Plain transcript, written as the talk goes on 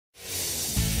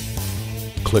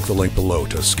Click the link below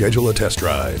to schedule a test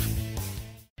drive.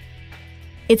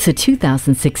 It's a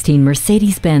 2016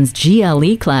 Mercedes-Benz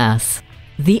GLE class.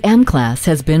 The M-Class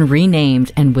has been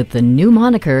renamed, and with the new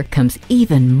moniker comes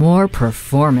even more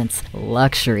performance,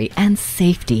 luxury, and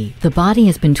safety. The body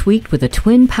has been tweaked with a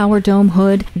twin power dome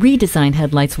hood, redesigned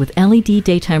headlights with LED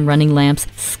daytime running lamps,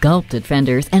 sculpted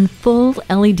fenders, and full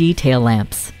LED tail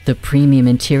lamps. The premium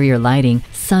interior lighting,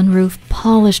 sunroof,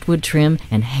 polished wood trim,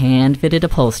 and hand-fitted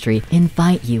upholstery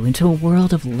invite you into a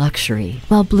world of luxury,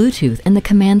 while Bluetooth and the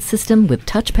command system with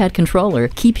touchpad controller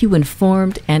keep you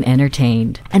informed and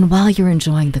entertained. And while you're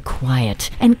enjoying the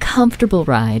quiet and comfortable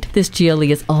ride, this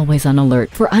GLE is always on alert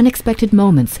for unexpected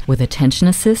moments with attention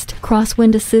assist,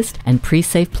 crosswind assist, and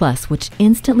pre-safe plus, which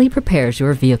instantly prepares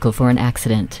your vehicle for an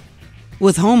accident.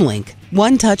 With HomeLink,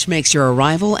 one touch makes your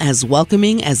arrival as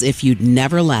welcoming as if you'd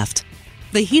never left.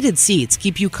 The heated seats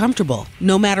keep you comfortable,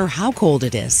 no matter how cold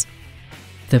it is.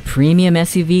 The premium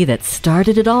SUV that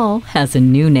started it all has a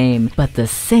new name, but the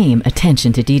same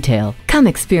attention to detail. Come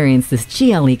experience this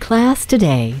GLE class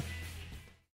today.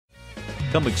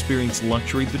 Come experience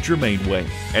luxury the Germain way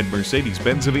at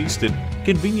Mercedes-Benz of Easton,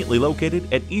 conveniently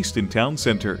located at Easton Town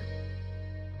Center.